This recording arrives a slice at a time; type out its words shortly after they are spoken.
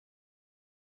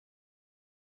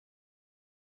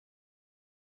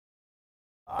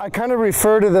I kind of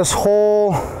refer to this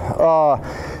whole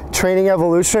training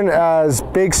evolution as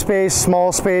big space,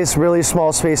 small space, really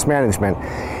small space management.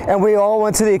 And we all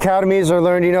went to the academies or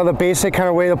learned, you know, the basic kind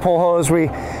of way to pull hose. We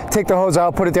take the hose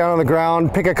out, put it down on the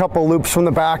ground, pick a couple loops from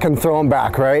the back and throw them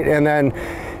back, right? And then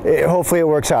hopefully it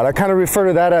works out. I kind of refer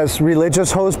to that as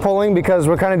religious hose pulling because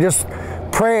we're kind of just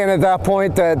praying at that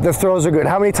point that the throws are good.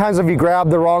 How many times have you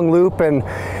grabbed the wrong loop and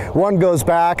one goes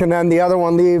back and then the other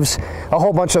one leaves a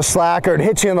whole bunch of slack, or it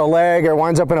hits you in the leg or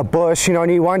winds up in a bush, you know,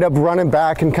 and you wind up running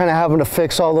back and kind of having to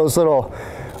fix all those little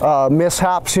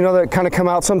mishaps, you know, that kind of come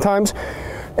out sometimes.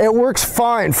 It works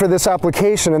fine for this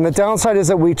application, and the downside is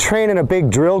that we train in a big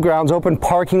drill grounds, open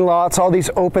parking lots, all these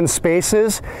open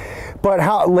spaces,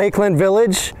 but Lakeland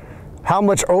Village, how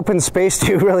much open space do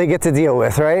you really get to deal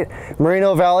with, right?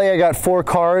 Merino Valley, I got 4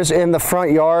 cars in the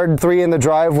front yard, 3 in the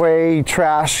driveway,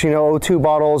 trash, you know, O2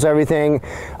 bottles, everything.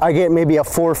 I get maybe a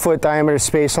 4-foot diameter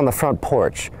space on the front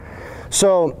porch.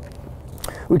 So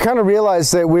we kind of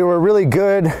realized that we were really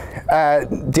good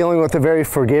at dealing with a very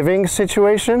forgiving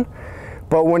situation.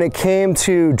 But when it came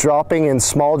to dropping in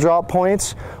small drop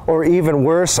points, or even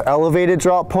worse, elevated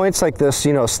drop points like this,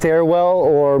 you know, stairwell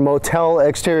or motel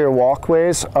exterior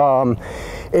walkways,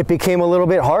 it became a little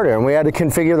bit harder, and we had to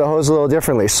configure the hose a little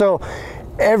differently. So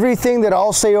everything that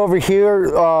I'll say over here,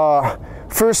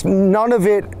 first, none of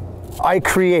it I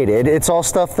created. It's all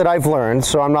stuff that I've learned,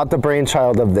 so I'm not the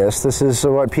brainchild of this. This is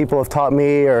what people have taught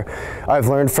me, or I've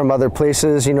learned from other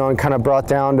places, you know, and kind of brought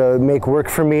down to make work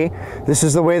for me. This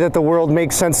is the way that the world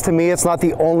makes sense to me. It's not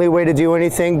the only way to do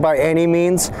anything by any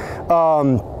means,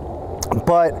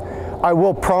 but I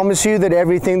will promise you that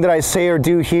everything that I say or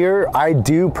do here, I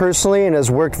do personally and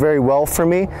has worked very well for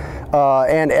me.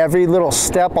 And every little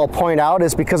step I'll point out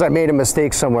is because I made a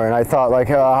mistake somewhere, and I thought, like,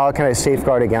 how can I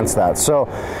safeguard against that? So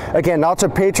again, not to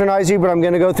patronize you, but I'm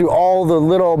going to go through all the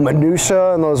little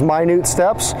minutia and those minute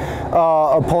steps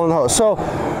of pulling the hose. So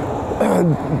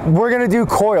we're going to do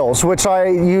coils, which I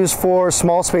use for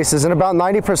small spaces, and about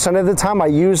 90% of the time I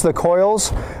use the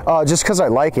coils just because I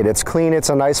like it. It's clean, it's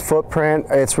a nice footprint,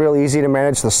 it's real easy to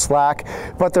manage the slack,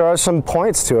 but there are some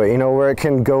points to it, you know, where it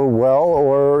can go well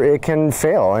or it can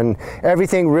fail, and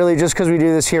everything really, just because we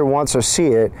do this here once or see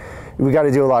it, we got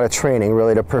to do a lot of training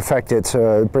really to perfect it,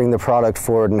 to bring the product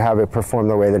forward and have it perform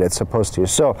the way that it's supposed to.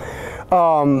 So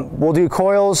we'll do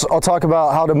coils. I'll talk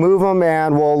about how to move them,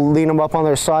 and we'll lean them up on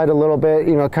their side a little bit,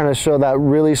 you know, kind of show that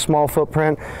really small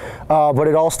footprint. But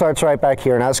it all starts right back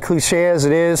here. And as cliche as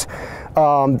it is,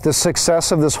 the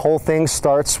success of this whole thing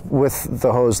starts with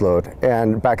the hose load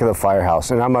and back of the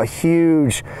firehouse. And I'm a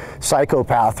huge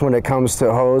psychopath when it comes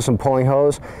to hose and pulling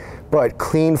hose, but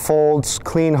clean folds,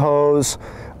 clean hose.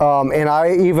 And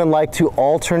I even like to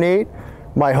alternate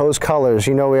my hose colors.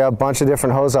 You know, we have a bunch of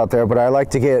different hose out there, but I like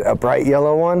to get a bright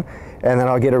yellow one, and then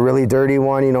I'll get a really dirty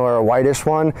one, you know, or a whitish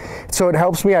one. So it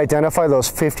helps me identify those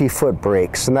 50-foot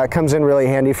breaks, and that comes in really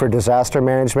handy for disaster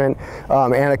management,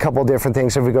 and a couple different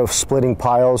things if we go splitting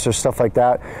piles or stuff like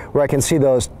that, where I can see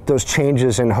those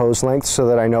changes in hose length so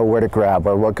that I know where to grab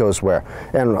or what goes where.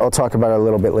 And I'll talk about it a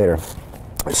little bit later.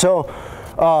 So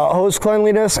hose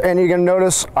cleanliness, and you're gonna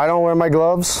notice I don't wear my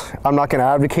gloves. I'm not gonna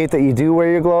advocate that you do wear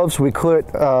your gloves. We quit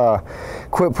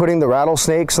putting the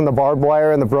rattlesnakes and the barbed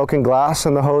wire and the broken glass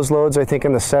in the hose loads, I think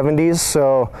in the 70s.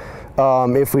 So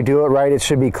if we do it right, it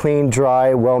should be clean,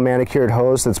 dry, well manicured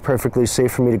hose that's perfectly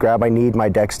safe for me to grab. I need my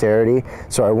dexterity,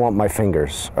 so I want my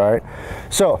fingers, all right?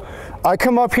 So I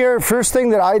come up here, first thing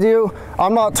that I do,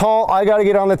 I'm not tall, I gotta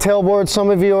get on the tailboard.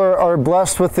 Some of you are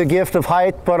blessed with the gift of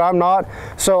height, but I'm not.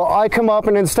 So I come up,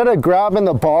 and instead of grabbing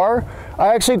the bar,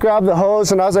 I actually grab the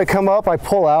hose, and as I come up, I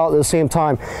pull out at the same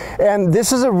time. And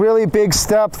this is a really big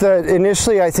step that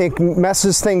initially I think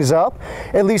messes things up,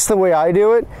 at least the way I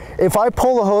do it. If I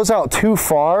pull the hose out too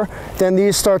far, then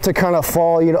these start to kind of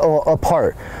fall, you know,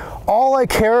 apart. All I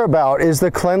care about is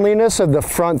the cleanliness of the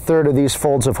front third of these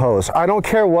folds of hose. I don't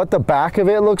care what the back of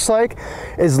it looks like.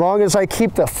 As long as I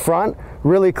keep the front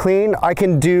really clean, I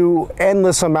can do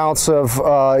endless amounts of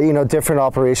you know, different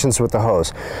operations with the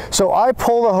hose. So I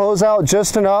pull the hose out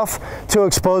just enough to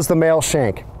expose the male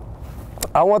shank.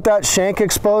 I want that shank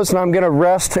exposed, and I'm going to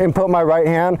rest and put my right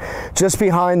hand just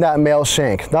behind that male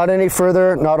shank. Not any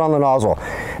further, not on the nozzle.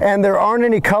 And there aren't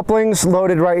any couplings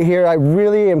loaded right here. I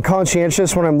really am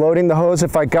conscientious when I'm loading the hose.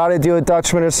 If I got to do a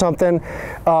Dutchman or something,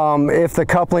 if the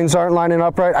couplings aren't lining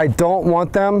up right, I don't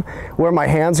want them where my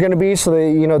hand's going to be, so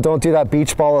they, you know, don't do that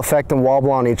beach ball effect and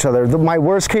wobble on each other. My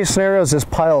worst case scenario is this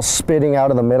pile spitting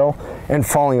out of the middle and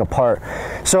falling apart.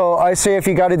 So I say if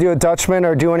you got to do a Dutchman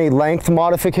or do any length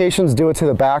modifications, do it to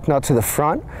the back, not to the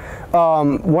front.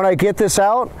 When I get this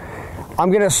out, I'm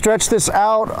gonna stretch this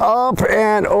out, up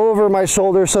and over my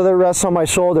shoulder so that it rests on my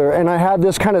shoulder. And I have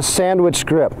this kind of sandwich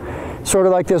grip, sort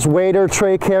of like this waiter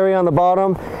tray carry on the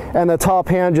bottom, and the top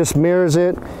hand just mirrors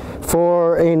it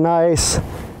for a nice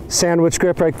sandwich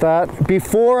grip like that.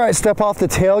 Before I step off the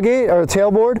tailgate or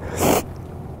tailboard,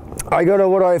 I go to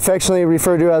what I affectionately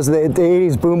refer to as the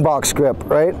 80s boombox grip,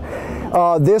 right?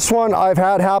 This one I've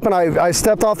had happen. I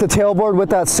stepped off the tailboard with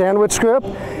that sandwich grip.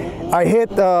 I hit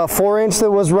the 4-inch that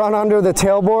was run under the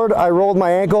tailboard. I rolled my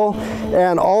ankle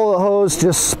and all the hose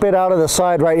just spit out of the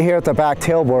side right here at the back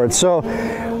tailboard. So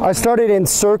I started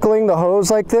encircling the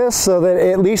hose like this so that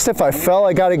at least if I fell,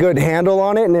 I got a good handle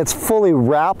on it, and it's fully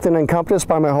wrapped and encompassed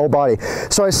by my whole body.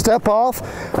 So I step off,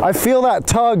 I feel that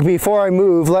tug before I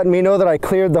move, letting me know that I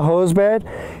cleared the hose bed.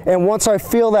 And once I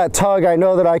feel that tug, I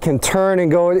know that I can turn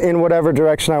and go in whatever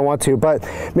direction I want to. But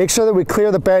make sure that we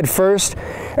clear the bed first.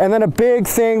 And then a big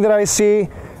thing that I see,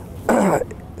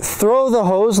 throw the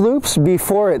hose loops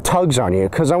before it tugs on you,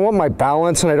 because I want my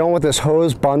balance and I don't want this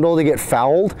hose bundle to get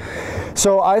fouled.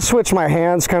 So I switch my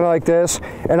hands kind of like this,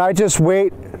 and I just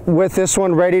wait with this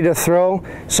one ready to throw.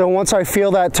 So once I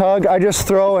feel that tug, I just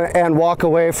throw and walk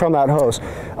away from that hose.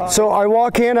 So I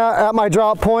walk in at my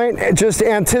drop point, just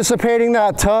anticipating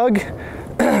that tug,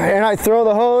 and I throw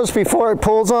the hose before it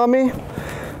pulls on me.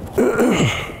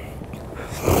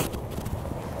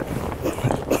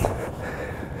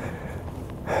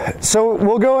 So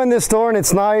we'll go in this door, and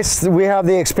it's nice. We have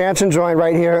the expansion joint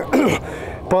right here,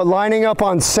 but lining up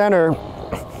on center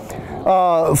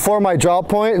for my drop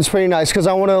point is pretty nice, because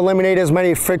I want to eliminate as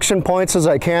many friction points as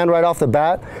I can right off the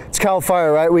bat. It's Cal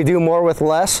Fire, right? We do more with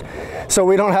less, so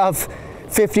we don't have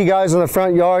 50 guys in the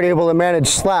front yard able to manage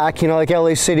slack, you know, like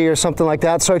LA City or something like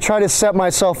that. So I try to set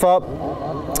myself up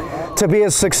to be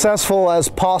as successful as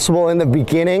possible in the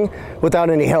beginning without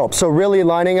any help. So really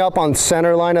lining up on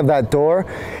center line of that door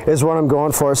is what I'm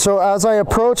going for. So as I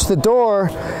approach the door,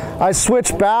 I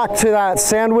switch back to that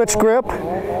sandwich grip,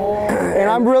 and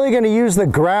I'm really going to use the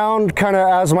ground kind of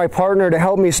as my partner to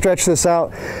help me stretch this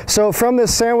out. So from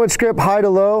this sandwich grip, high to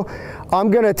low,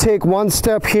 I'm going to take one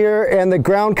step here, and the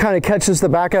ground kind of catches the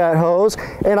back of that hose,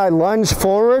 and I lunge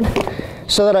forward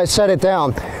so that I set it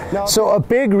down. So a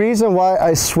big reason why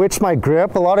I switch my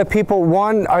grip, a lot of people,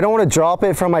 one, I don't want to drop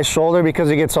it from my shoulder because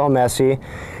it gets all messy.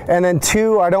 And then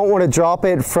two, I don't want to drop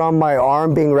it from my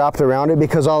arm being wrapped around it,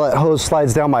 because all that hose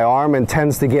slides down my arm and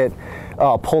tends to get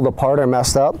pulled apart or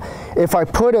messed up. If I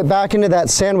put it back into that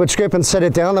sandwich grip and set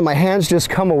it down, then my hands just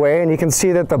come away, and you can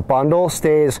see that the bundle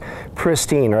stays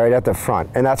pristine right at the front.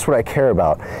 And that's what I care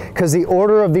about, because the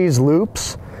order of these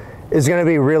loops is going to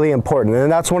be really important. And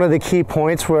that's one of the key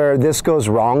points where this goes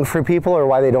wrong for people, or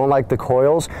why they don't like the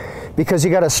coils, because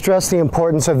you got to stress the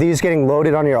importance of these getting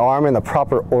loaded on your arm in the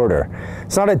proper order.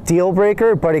 It's not a deal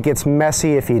breaker, but it gets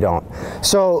messy if you don't.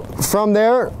 So from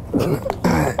there,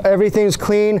 everything's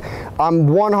clean. I'm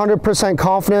 100%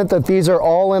 confident that these are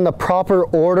all in the proper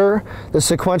order, the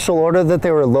sequential order that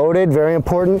they were loaded, very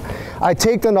important. I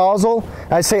take the nozzle,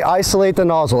 I say isolate the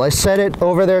nozzle. I set it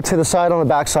over there to the side on the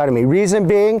back side of me. Reason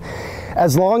being,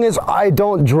 as long as I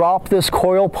don't drop this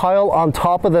coil pile on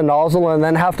top of the nozzle and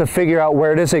then have to figure out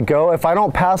where does it go, if I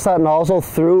don't pass that nozzle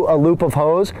through a loop of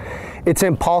hose, it's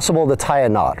impossible to tie a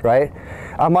knot, right?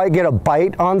 I might get a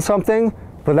bite on something,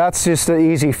 but that's just an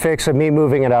easy fix of me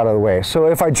moving it out of the way. So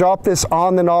if I drop this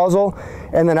on the nozzle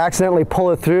and then accidentally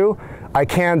pull it through, I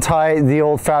can tie the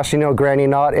old-fashioned, granny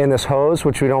knot in this hose,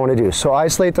 which we don't want to do. So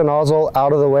isolate the nozzle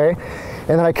out of the way,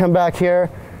 and then I come back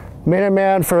here.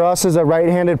 Minuteman for us is a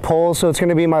right-handed pull, so it's going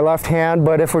to be my left hand,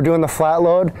 but if we're doing the flat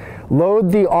load,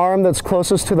 load the arm that's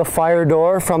closest to the fire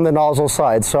door from the nozzle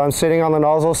side. So I'm sitting on the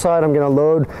nozzle side, I'm going to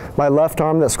load my left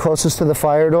arm that's closest to the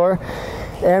fire door.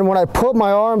 And when I put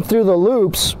my arm through the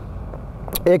loops,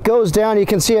 it goes down. You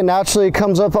can see it naturally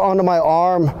comes up onto my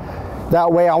arm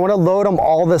that way. I want to load them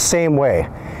all the same way.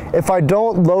 If I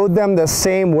don't load them the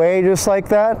same way just like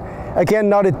that, again,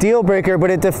 not a deal breaker,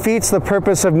 but it defeats the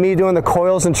purpose of me doing the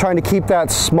coils and trying to keep that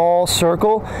small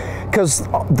circle, because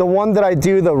the one that I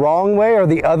do the wrong way or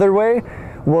the other way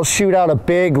will shoot out a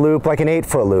big loop, like an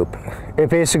 8-foot loop. It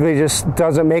basically just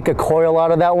doesn't make a coil out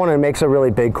of that one, and makes a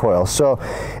really big coil. So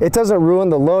it doesn't ruin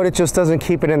the load, it just doesn't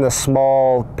keep it in the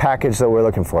small package that we're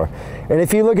looking for. And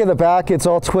if you look at the back, it's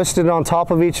all twisted on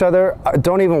top of each other.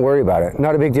 Don't even worry about it,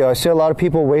 not a big deal. I see a lot of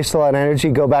people waste a lot of energy,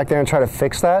 go back there and try to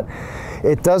fix that.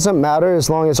 It doesn't matter as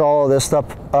long as all of this stuff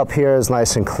up here is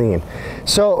nice and clean.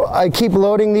 So I keep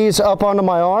loading these up onto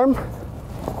my arm,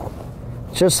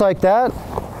 just like that.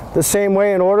 The same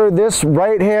way in order. This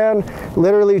right hand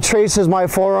literally traces my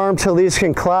forearm till these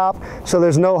can clap, so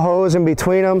there's no hose in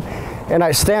between them. and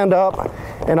I stand up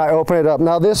and I open it up.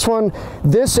 Now this one,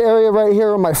 this area right here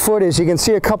where my foot is, you can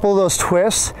see a couple of those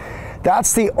twists.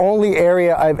 That's the only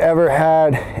area I've ever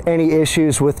had any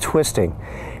issues with twisting.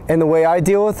 And the way I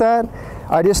deal with that,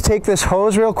 I just take this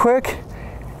hose real quick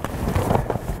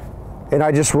and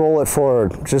I just roll it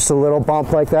forward, just a little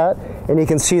bump like that, and you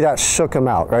can see that shook them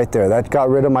out right there. That got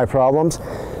rid of my problems.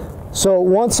 So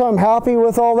once I'm happy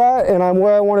with all that and I'm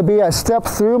where I want to be, I step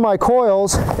through my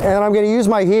coils and I'm going to use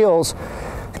my heels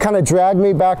to kind of drag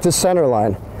me back to center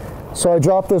line. So I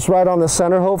drop this right on the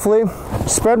center, hopefully.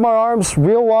 Spread my arms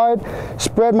real wide,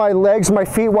 spread my legs, my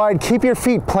feet wide. Keep your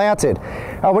feet planted.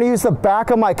 I want to use the back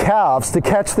of my calves to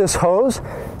catch this hose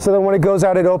so that when it goes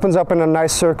out, it opens up in a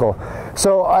nice circle.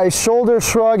 So I shoulder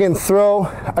shrug and throw.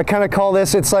 I kind of call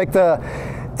this, it's like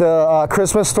the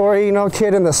Christmas Story, you know,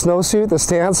 kid in the snowsuit, the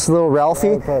stance, little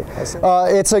Ralphie.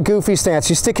 It's a goofy stance.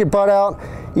 You stick your butt out,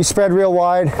 you spread real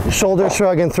wide, shoulder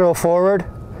shrug and throw forward.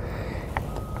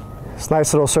 It's a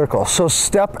nice little circle. So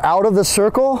step out of the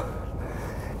circle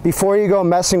before you go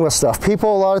messing with stuff.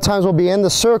 People a lot of times will be in the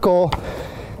circle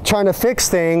trying to fix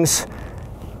things.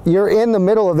 You're in the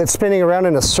middle of it spinning around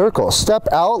in a circle. Step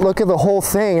out, look at the whole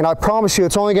thing, and I promise you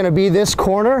it's only going to be this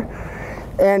corner.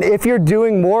 And if you're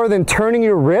doing more than turning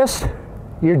your wrist,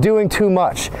 you're doing too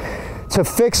much. To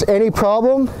fix any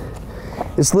problem,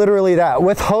 it's literally that.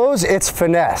 With hose, it's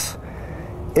finesse.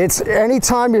 It's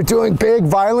anytime you're doing big,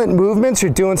 violent movements,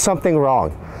 you're doing something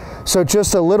wrong. So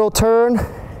just a little turn,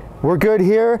 we're good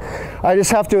here. I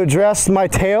just have to address my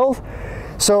tail.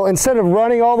 So instead of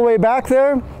running all the way back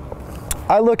there,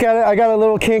 I look at it, I got a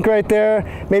little kink right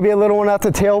there, maybe a little one at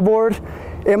the tailboard.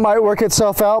 It might work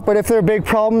itself out, but if there are big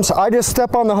problems, I just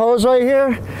step on the hose right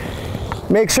here,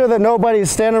 make sure that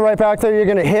nobody's standing right back there you're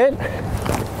gonna hit.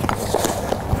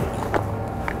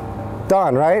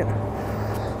 Done, right?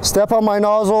 Step on my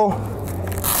nozzle,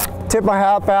 tip my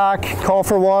hat back, call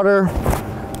for water,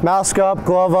 mask up,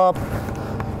 glove up,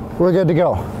 we're good to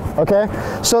go, okay?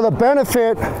 So the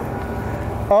benefit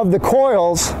of the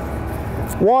coils,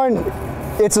 one,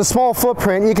 it's a small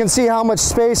footprint. You can see how much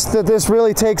space that this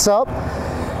really takes up.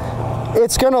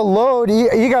 It's gonna load,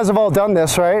 you guys have all done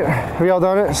this, right? Have you all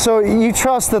done it? So you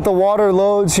trust that the water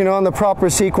loads, you know, in the proper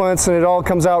sequence and it all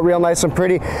comes out real nice and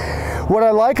pretty. What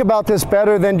I like about this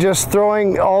better than just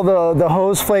throwing all the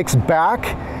hose flakes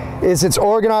back is it's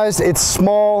organized, it's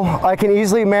small, I can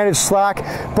easily manage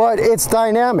slack, but it's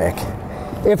dynamic.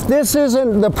 If this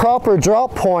isn't the proper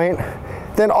drop point,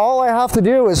 then all I have to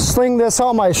do is sling this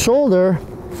on my shoulder,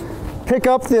 pick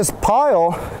up this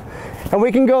pile, and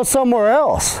we can go somewhere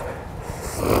else.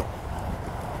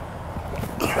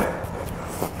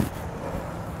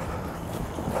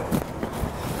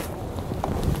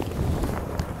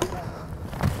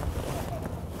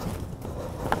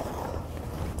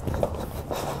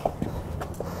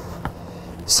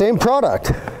 Same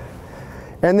product.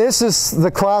 And this is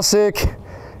the classic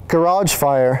garage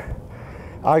fire.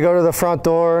 I go to the front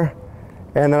door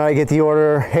and then I get the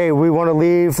order, hey, we want to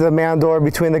leave the man door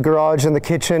between the garage and the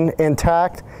kitchen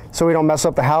intact so we don't mess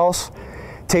up the house.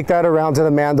 Take that around to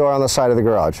the man door on the side of the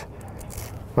garage.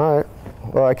 All right,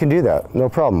 well, I can do that, no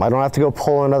problem. I don't have to go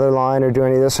pull another line or do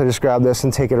any of this. I just grab this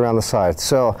and take it around the side.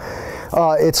 So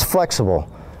it's flexible.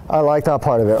 I like that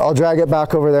part of it. I'll drag it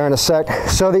back over there in a sec.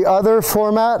 So the other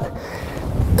format,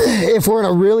 if we're in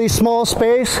a really small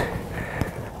space,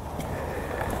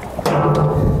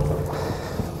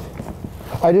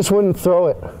 I just wouldn't throw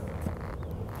it.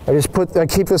 I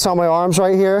keep this on my arms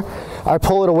right here. I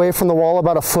pull it away from the wall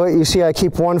about a foot. You see I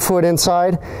keep 1 foot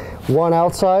inside, 1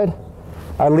 outside.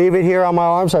 I leave it here on my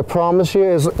arms. I promise you,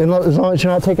 as long as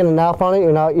you're not taking a nap on it,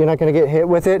 you're not going to get hit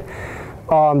with it.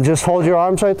 Just hold your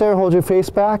arms right there, hold your face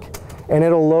back, and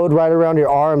it'll load right around your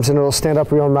arms and it'll stand up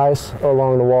real nice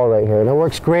along the wall right here. And it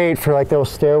works great for like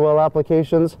those stairwell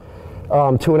applications,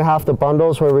 2.5 the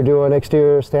bundles where we're doing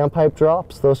exterior standpipe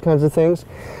drops, those kinds of things.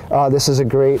 This is a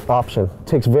great option. It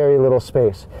takes very little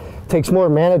space. It takes more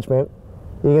management.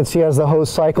 You can see as the hose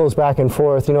cycles back and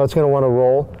forth, you know, it's going to want to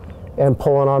roll, and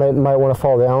pulling on it might want to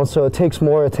fall down. So it takes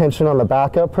more attention on the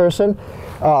backup person.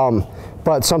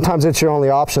 But sometimes it's your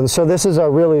only option. So this is a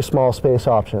really small space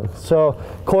option. So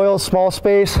coils, small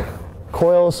space,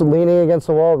 coils leaning against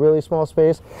the wall, really small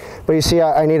space. But you see,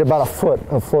 I need about 1 foot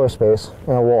of floor space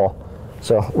and a wall.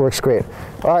 So it works great.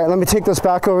 All right, let me take this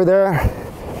back over there.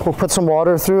 We'll put some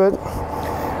water through it.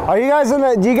 Are you guys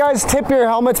do you guys tip your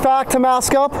helmets back to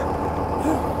mask up?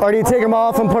 Or do you take them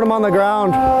off and put them on the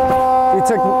ground? You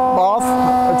take them off,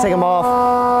 or take them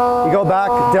off. You go back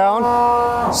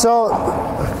down. So,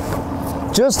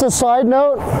 just a side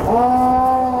note,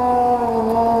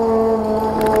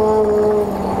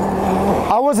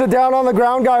 I was a down on the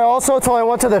ground guy also until I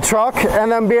went to the truck,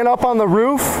 and then being up on the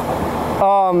roof,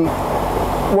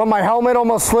 when my helmet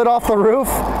almost slid off the roof,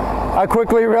 I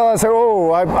quickly realized,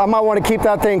 oh, I might want to keep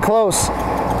that thing close.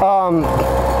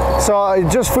 So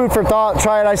just food for thought,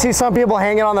 try it. I see some people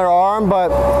hanging on their arm,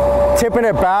 but tipping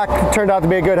it back turned out to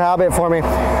be a good habit for me.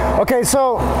 Okay,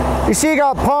 so you see it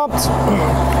got pumped.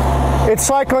 It's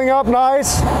cycling up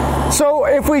nice. So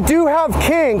if we do have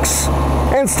kinks,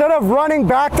 instead of running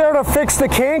back there to fix the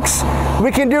kinks,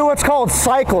 we can do what's called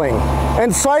cycling.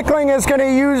 And cycling is going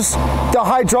to use the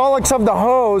hydraulics of the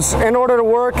hose in order to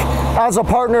work as a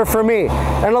partner for me.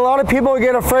 And a lot of people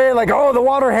get afraid, like, oh, the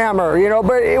water hammer, you know,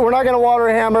 but we're not going to water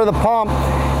hammer the pump.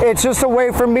 It's just a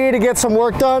way for me to get some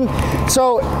work done.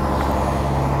 So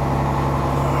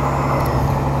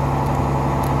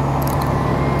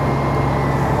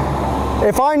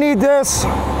if I need this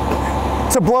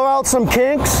to blow out some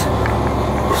kinks,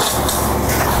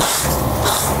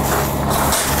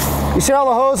 you see how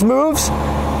the hose moves?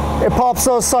 It pops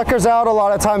those suckers out a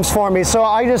lot of times for me. So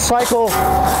I just cycle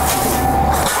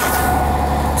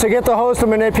to get the hose to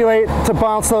manipulate to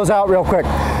bounce those out real quick.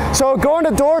 So going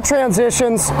to door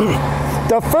transitions,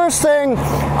 the first thing,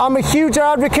 I'm a huge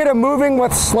advocate of moving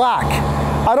with slack.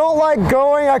 I don't like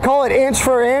going, I call it inch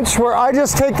for inch, where I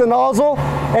just take the nozzle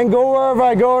and go wherever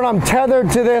I go and I'm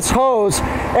tethered to this hose.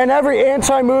 And every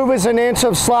inch I move is an inch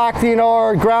of slack, you know,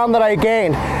 or ground that I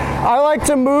gain. I like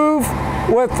to move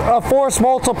with a force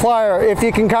multiplier, if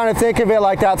you can kind of think of it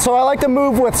like that. So I like to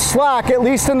move with slack, at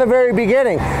least in the very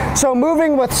beginning. So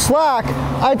moving with slack,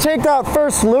 I take that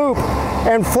first loop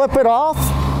and flip it off.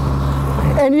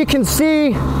 And you can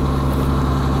see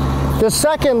the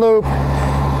second loop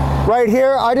right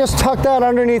here. I just tuck that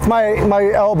underneath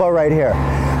my elbow right here.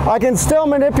 I can still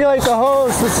manipulate the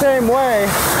hose the same way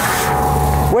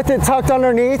with it tucked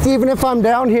underneath. Even if I'm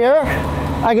down here,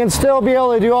 I can still be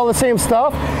able to do all the same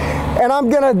stuff. And I'm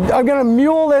gonna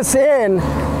mule this in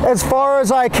as far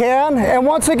as I can. And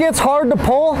once it gets hard to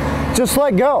pull, just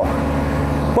let go.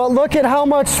 But look at how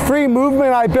much free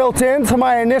movement I built into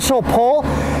my initial pull.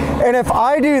 And if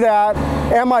I do that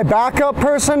and my backup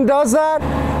person does that,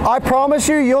 I promise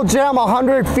you, you'll jam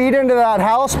 100 feet into that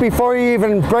house before you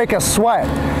even break a sweat.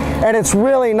 And it's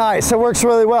really nice, it works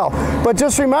really well. But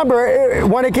just remember,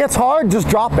 when it gets hard, just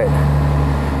drop it.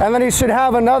 And then you should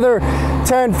have another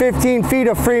 10, 15 feet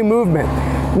of free movement.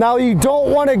 Now you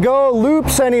don't want to go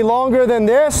loops any longer than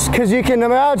this, because you can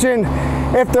imagine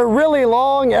if they're really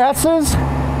long S's,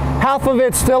 half of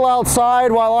it's still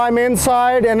outside while I'm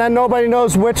inside, and then nobody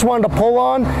knows which one to pull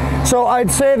on. So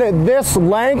I'd say that this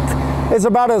length is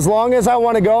about as long as I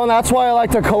want to go, and that's why I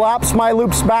like to collapse my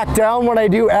loops back down when I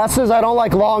do S's. I don't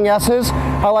like long S's,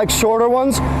 I like shorter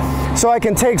ones. So I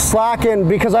can take slack in,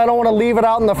 because I don't want to leave it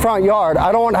out in the front yard.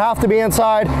 I don't want to have to be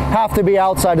inside, have to be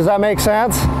outside. Does that make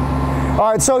sense?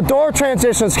 All right, so door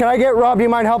transitions. Can I get, Rob, you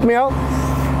mind helping me out?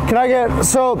 Can I get,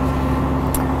 so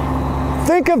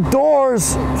think of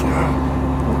doors,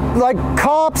 like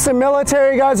cops and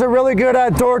military guys are really good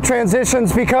at door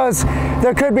transitions, because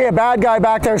there could be a bad guy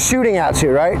back there shooting at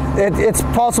you, right? It's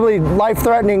possibly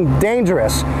life-threatening,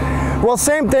 dangerous. Well,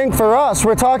 same thing for us.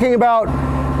 We're talking about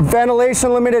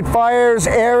ventilation limited fires,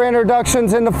 air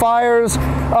introductions into fires.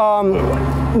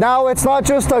 Now it's not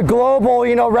just a global,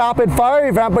 you know, rapid fire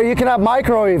event, but you can have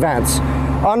micro events.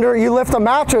 You lift a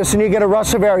mattress and you get a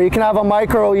rush of air. You can have a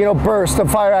micro, you know, burst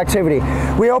of fire activity.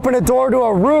 We open a door to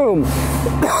a room,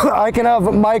 I can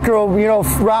have micro, you know,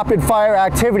 rapid fire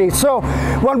activity. So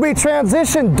when we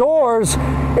transition doors,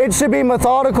 it should be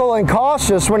methodical and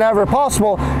cautious whenever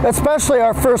possible, especially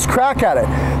our first crack at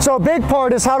it. So a big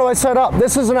part is, how do I set up?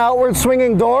 This is an outward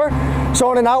swinging door. So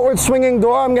on an outward swinging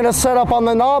door, I'm going to set up on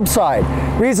the knob side.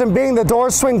 Reason being, the door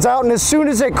swings out, and as soon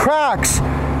as it cracks,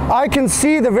 I can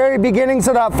see the very beginnings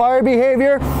of that fire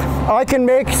behavior. I can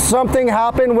make something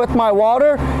happen with my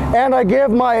water, and I give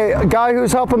my guy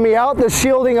who's helping me out the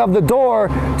shielding of the door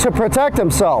to protect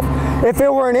himself. If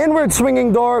it were an inward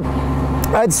swinging door,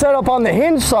 I'd set up on the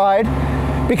hinge side,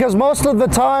 because most of the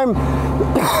time,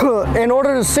 in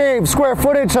order to save square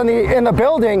footage in the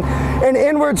building, an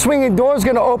inward swinging door is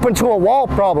going to open to a wall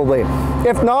probably.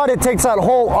 If not, it takes that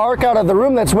whole arc out of the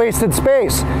room. That's wasted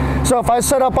space. So if I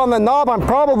set up on the knob, I'm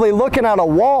probably looking at a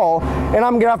wall, and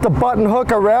I'm going to have to button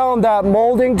hook around that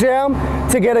molding jamb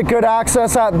to get a good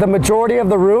access at the majority of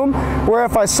the room. Where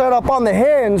if I set up on the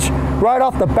hinge, right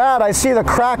off the bat, I see the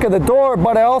crack of the door,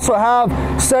 but I also have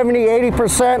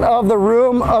 70–80% of the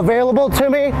room available to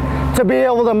me to be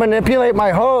able to manipulate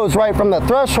my hose right from the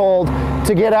threshold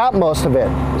to get at most of it.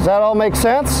 Does that all make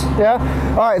sense? Yeah?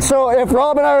 All right, so if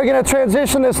Rob and I are going to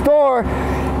transition this door,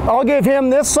 I'll give him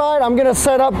this side. I'm gonna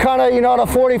set up kind of, you know, at a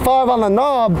 45 on the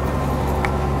knob.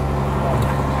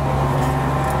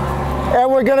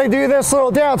 And we're gonna do this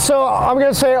little dance. So I'm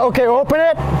gonna say, okay, open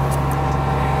it.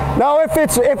 Now if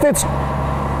it's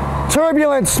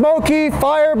turbulent, smoky,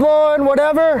 fire blowing,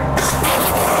 whatever,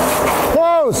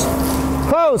 close,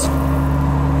 close.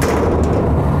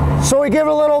 So we give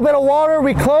it a little bit of water,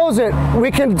 we close it.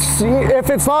 We can see, if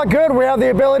it's not good, we have the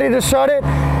ability to shut it.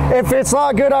 If it's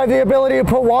not good, I have the ability to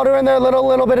put water in there,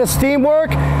 little bit of steam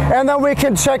work, and then we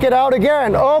can check it out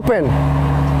again, open.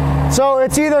 So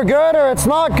it's either good or it's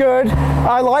not good.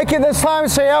 I like it this time,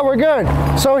 say, yeah, we're good.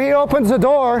 So he opens the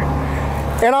door,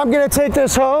 and I'm gonna take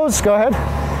this hose, go ahead,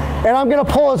 and I'm gonna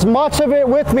pull as much of it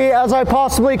with me as I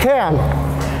possibly can.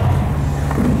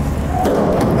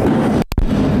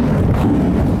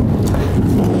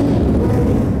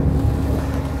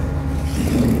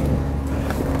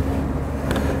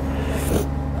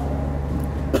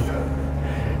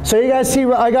 So you guys see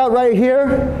what I got right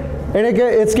here? And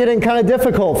it's getting kind of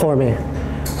difficult for me.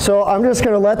 So I'm just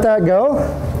gonna let that go.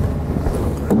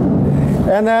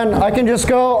 And then I can just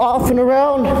go off and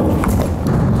around.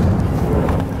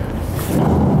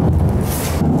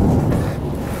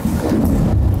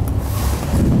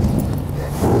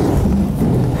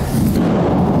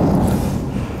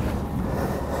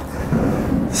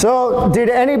 So did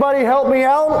anybody help me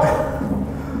out?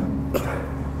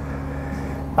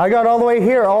 I got all the way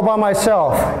here all by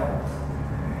myself.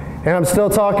 And I'm still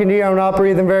talking to you, I'm not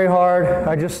breathing very hard.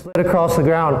 I just slid across the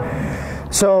ground.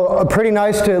 So pretty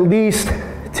nice to at least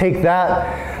take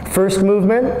that first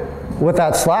movement with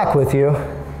that slack with you,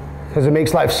 because it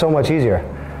makes life so much easier.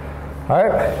 All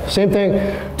right, same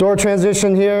thing, door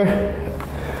transition here.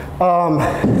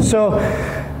 So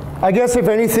I guess if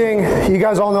anything, you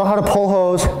guys all know how to pull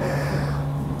hose,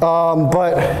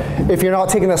 but if you're not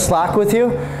taking the slack with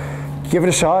you, give it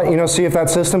a shot, you know, see if that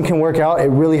system can work out. It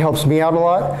really helps me out a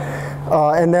lot.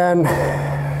 And then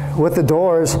with the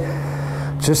doors,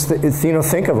 just, you know,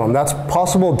 think of them. That's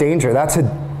possible danger. That's a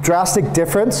drastic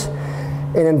difference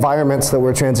in environments that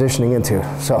we're transitioning into.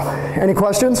 So, any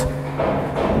questions?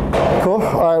 Cool.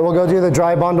 All right, we'll go do the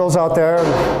dry bundles out there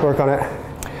and work on it.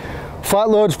 Flat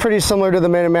load's pretty similar to the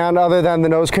Minuteman, other than the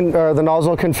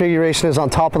nozzle configuration is on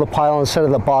top of the pile instead of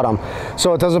the bottom.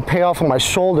 So it doesn't pay off on my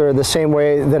shoulder the same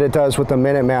way that it does with the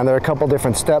Minuteman. There are a couple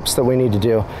different steps that we need to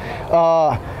do.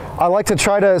 I like to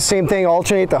try to, same thing,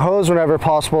 alternate the hose whenever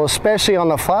possible, especially on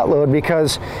the flat load,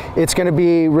 because it's going to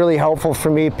be really helpful for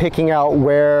me picking out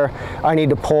where I need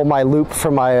to pull my loop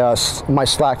for my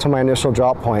slack to my initial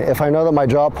drop point. If I know that my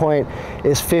drop point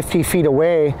is 50 feet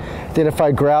away, then if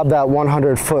I grab that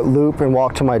 100-foot loop and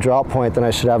walk to my drop point, then I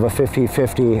should have a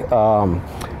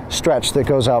 50-50 stretch that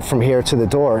goes out from here to the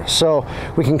door. So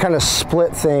we can kind of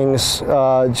split things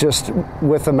just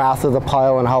with the math of the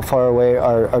pile and how far away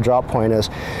our drop point is.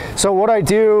 So what I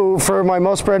do for my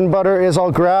most bread and butter is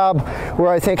I'll grab where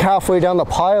I think halfway down the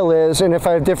pile is, and if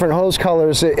I have different hose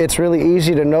colors, it's really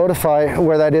easy to notify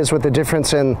where that is with the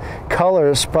difference in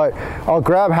colors, but I'll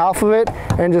grab half of it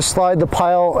and just slide the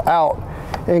pile out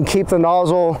and keep the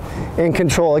nozzle in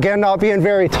control. Again, not being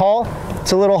very tall,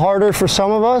 it's a little harder for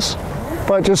some of us,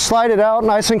 but just slide it out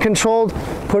nice and controlled,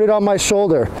 put it on my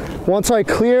shoulder. Once I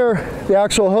clear the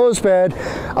actual hose bed,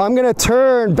 I'm gonna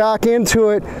turn back into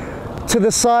it to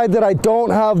the side that I don't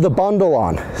have the bundle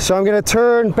on. So I'm gonna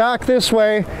turn back this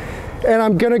way and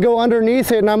I'm gonna go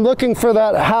underneath it, and I'm looking for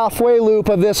that halfway loop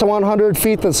of this 100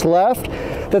 feet that's left,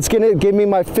 that's gonna give me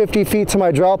my 50 feet to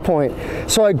my drop point.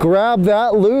 So I grab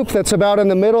that loop that's about in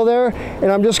the middle there,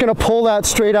 and I'm just gonna pull that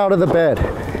straight out of the bed.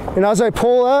 And as I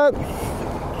pull that,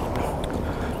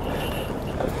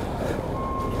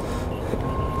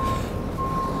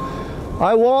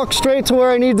 I walk straight to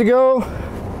where I need to go,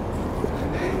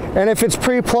 and if it's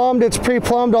pre-plumbed, it's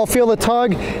pre-plumbed. I'll feel the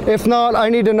tug. If not, I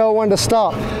need to know when to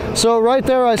stop. So right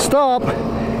there I stop,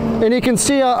 and you can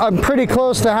see I'm pretty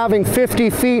close to having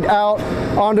 50 feet out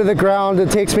onto the ground.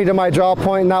 It takes me to my drop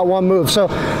point in that one move. So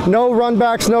no run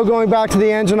backs, no going back to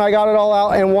the engine. I got it all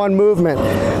out in one movement.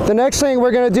 The next thing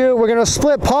we're gonna do, we're gonna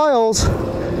split piles,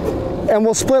 and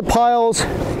we'll split piles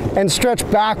and stretch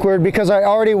backward because I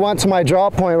already went to my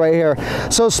drop point right here.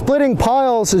 So splitting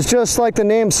piles is just like the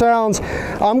name sounds.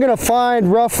 I'm gonna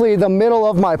find roughly the middle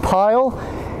of my pile,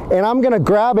 and I'm gonna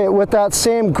grab it with that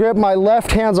same grip. My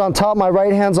left hand's on top, my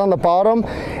right hand's on the bottom,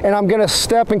 and I'm gonna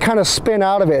step and kind of spin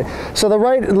out of it. So the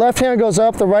left hand goes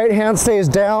up, the right hand stays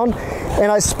down,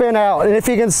 and I spin out. And if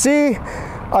you can see,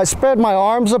 I spread my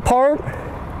arms apart,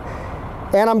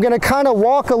 and I'm gonna kind of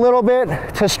walk a little bit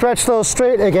to stretch those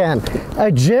straight again.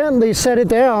 I gently set it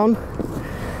down,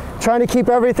 trying to keep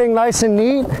everything nice and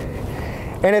neat.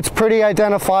 and it's pretty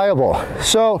identifiable.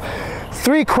 So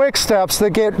 3 quick steps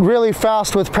that get really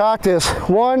fast with practice.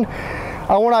 One,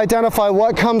 I want to identify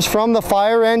what comes from the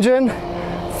fire engine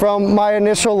from my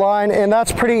initial line, and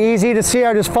that's pretty easy to see.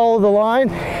 I just follow the line,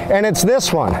 and it's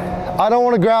this one. I don't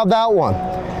want to grab that one.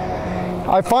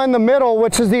 I find the middle,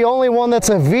 which is the only one that's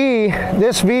a V,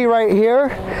 this V right here,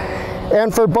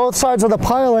 and for both sides of the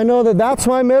pile I know that that's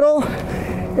my middle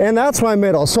and that's my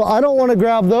middle, so I don't want to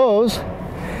grab those.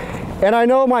 And I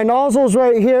know my nozzle's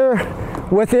right here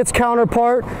with its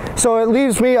counterpart, so it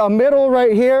leaves me a middle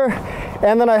right here,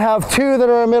 and then I have 2 that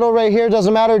are a middle right here.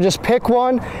 Doesn't matter, just pick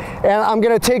one, and I'm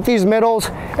going to take these middles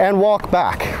and walk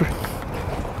back.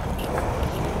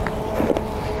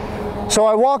 So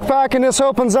I walk back and this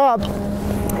opens up,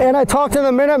 and I talked to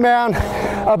the Minuteman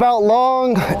about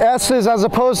long S's as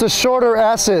opposed to shorter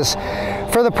S's.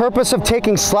 For the purpose of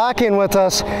taking slack in with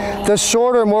us, the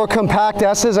shorter, more compact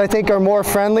S's I think are more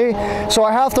friendly. So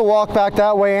I have to walk back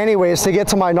that way anyways to get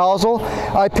to my nozzle.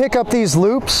 I pick up these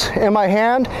loops in my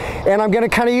hand, and I'm going to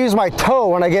kind of use my toe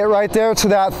when I get right there to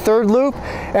that 3rd loop,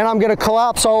 and I'm going to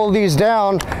collapse all of these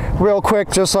down real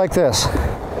quick just like this.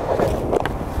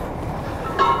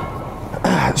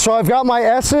 So I've got my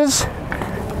S's.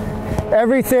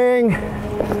 Everything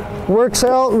works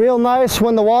out real nice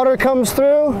when the water comes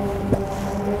through.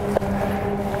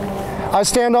 I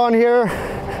stand on here,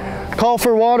 call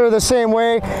for water the same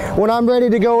way. When I'm ready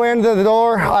to go into the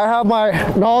door, I have my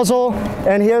nozzle,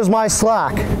 and here's my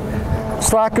slack.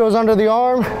 Slack goes under the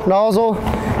arm, nozzle,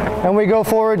 and we go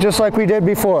forward just like we did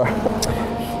before.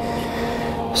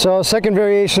 So second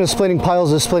variation of splitting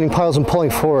piles is splitting piles and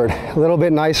pulling forward. A little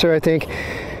bit nicer, I think.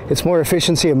 It's more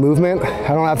efficiency of movement. I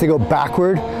don't have to go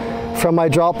backward from my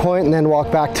drop point and then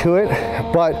walk back to it,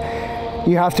 but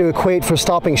you have to equate for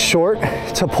stopping short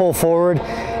to pull forward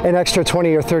an extra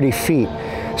 20 or 30 feet.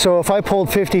 So if I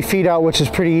pulled 50 feet out, which is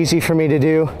pretty easy for me to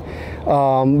do,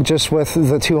 just with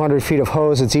the 200 feet of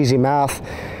hose, it's easy math.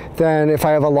 Then if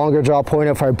I have a longer drop point,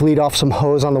 if I bleed off some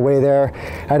hose on the way there,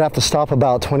 I'd have to stop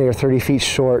about 20 or 30 feet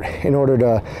short in order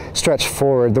to stretch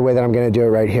forward the way that I'm going to do it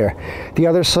right here. The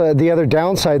other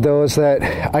downside though is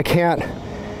that I can't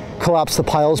collapse the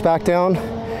piles back down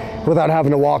without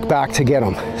having to walk back to get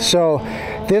them. So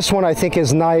this one I think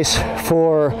is nice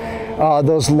for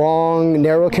those long,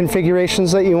 narrow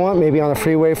configurations that you want, maybe on the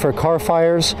freeway for car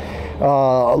fires,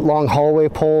 long hallway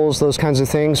poles, those kinds of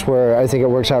things, where I think it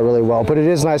works out really well. But it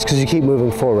is nice because you keep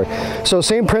moving forward. So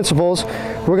same principles.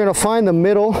 We're going to find the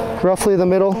middle, roughly the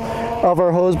middle of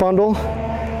our hose bundle.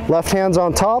 Left hand's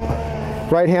on top,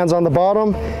 right hand's on the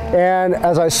bottom, and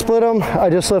as I split them, I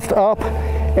just lift up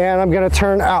and I'm going to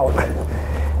turn out.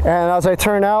 And as I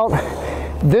turn out,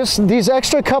 these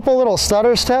extra couple little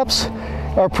stutter steps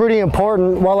are pretty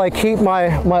important while I keep my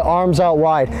arms out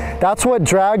wide. That's what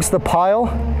drags the pile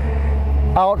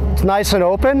out nice and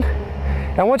open.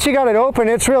 And once you got it open,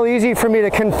 it's real easy for me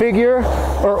to configure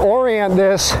or orient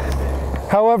this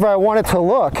however I want it to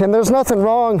look. And there's nothing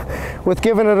wrong with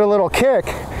giving it a little kick,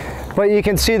 but you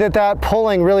can see that that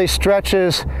pulling really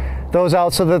stretches those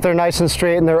out so that they're nice and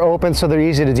straight and they're open, so they're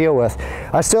easy to deal with.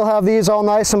 I still have these all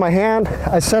nice in my hand.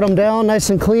 I set them down nice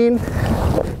and clean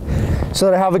so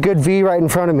that I have a good V right in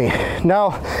front of me.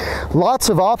 Now, lots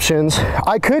of options.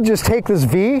 I could just take this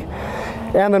V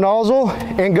and the nozzle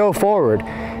and go forward.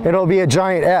 It'll be a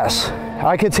giant S.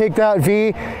 I could take that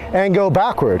V and go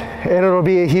backward, and it'll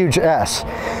be a huge S.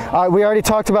 We already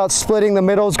talked about splitting the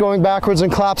middles, going backwards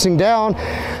and collapsing down.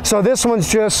 So this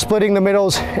one's just splitting the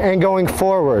middles and going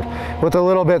forward with a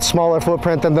little bit smaller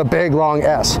footprint than the big long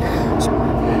S.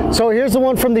 So here's the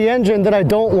one from the engine that I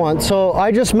don't want. So I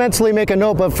just mentally make a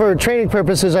note, but for training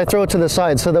purposes, I throw it to the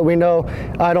side so that we know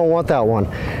I don't want that one.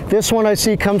 This one I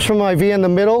see comes from my V in the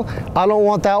middle. I don't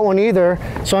want that one either.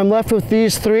 So I'm left with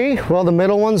these 3. Well, the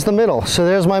middle one's the middle. So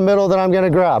there's my middle that I'm gonna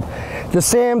grab. The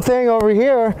same thing over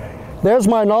here. There's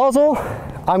my nozzle.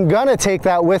 I'm gonna take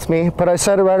that with me, but I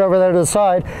set it right over there to the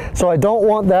side. So I don't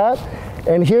want that.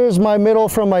 And here's my middle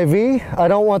from my V. I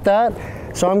don't want that.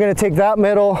 So I'm gonna take that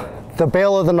middle, the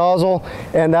bail of the nozzle,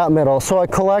 and that middle. So I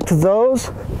collect those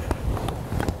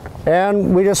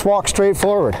and we just walk straight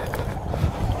forward.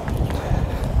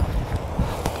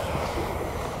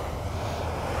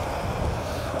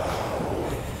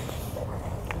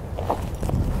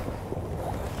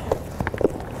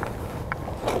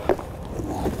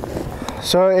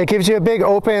 So it gives you a big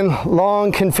open,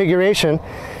 long configuration,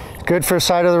 good for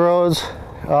side of the roads.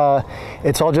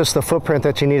 It's all just the footprint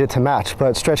that you need it to match,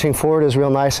 but stretching forward is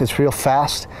real nice. It's real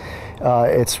fast.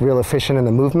 It's real efficient in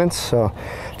the movements. So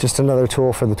just another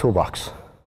tool for the toolbox.